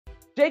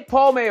Jake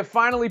Paul may have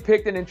finally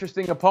picked an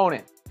interesting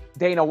opponent,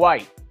 Dana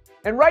White.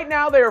 And right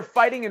now they are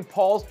fighting in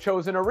Paul's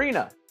chosen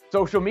arena,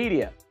 social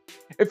media.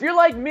 If you're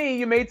like me,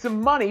 you made some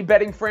money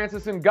betting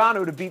Francis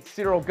Ngannou to beat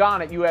Cyril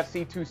Gane at UFC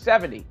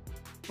 270.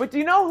 But do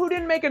you know who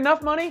didn't make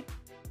enough money?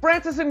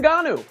 Francis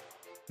Ngannou.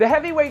 The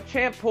heavyweight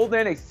champ pulled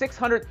in a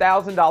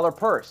 $600,000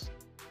 purse.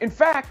 In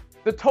fact,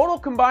 the total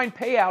combined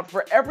payout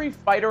for every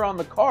fighter on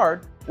the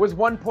card was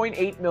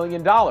 $1.8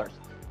 million,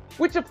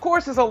 which of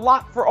course is a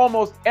lot for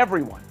almost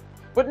everyone,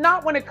 but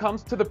not when it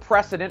comes to the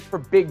precedent for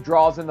big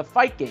draws in the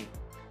fight game.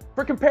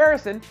 For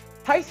comparison,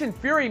 Tyson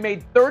Fury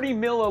made $30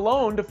 million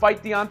alone to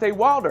fight Deontay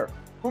Wilder,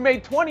 who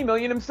made $20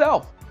 million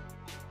himself.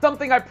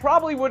 Something I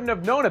probably wouldn't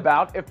have known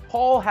about if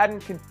Paul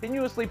hadn't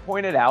continuously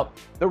pointed out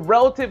the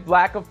relative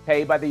lack of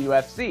pay by the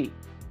UFC.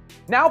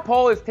 Now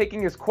Paul is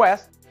taking his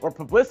quest, or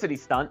publicity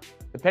stunt,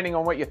 depending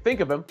on what you think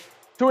of him,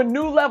 to a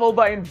new level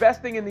by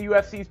investing in the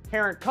UFC's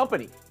parent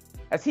company,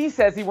 as he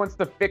says he wants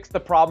to fix the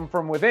problem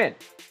from within.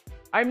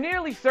 I'm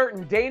nearly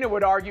certain Dana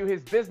would argue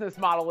his business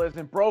model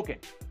isn't broken,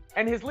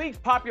 and his league's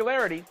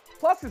popularity,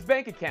 plus his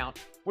bank account,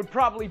 would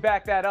probably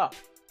back that up.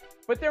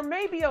 But there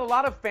may be a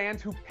lot of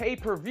fans who pay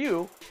per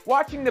view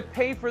watching the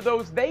pay for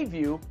those they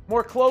view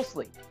more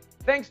closely,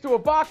 thanks to a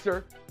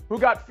boxer who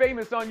got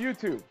famous on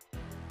YouTube.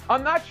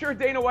 I'm not sure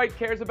Dana White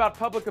cares about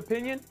public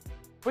opinion,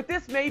 but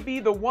this may be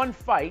the one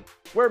fight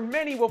where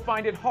many will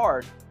find it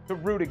hard to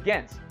root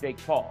against Jake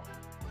Paul.